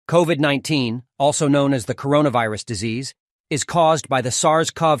COVID-19, also known as the coronavirus disease, is caused by the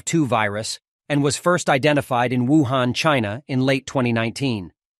SARS-CoV-2 virus and was first identified in Wuhan, China in late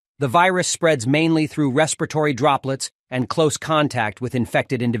 2019. The virus spreads mainly through respiratory droplets and close contact with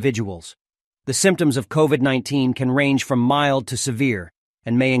infected individuals. The symptoms of COVID-19 can range from mild to severe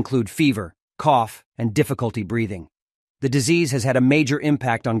and may include fever, cough, and difficulty breathing. The disease has had a major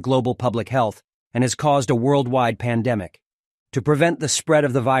impact on global public health and has caused a worldwide pandemic. To prevent the spread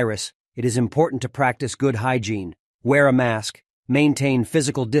of the virus, it is important to practice good hygiene, wear a mask, maintain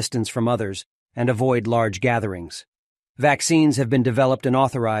physical distance from others, and avoid large gatherings. Vaccines have been developed and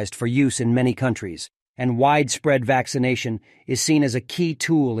authorized for use in many countries, and widespread vaccination is seen as a key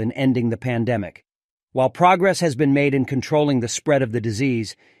tool in ending the pandemic. While progress has been made in controlling the spread of the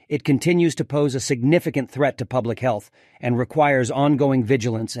disease, it continues to pose a significant threat to public health and requires ongoing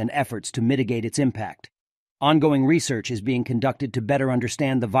vigilance and efforts to mitigate its impact. Ongoing research is being conducted to better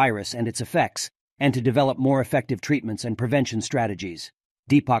understand the virus and its effects, and to develop more effective treatments and prevention strategies.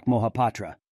 Deepak Mohapatra.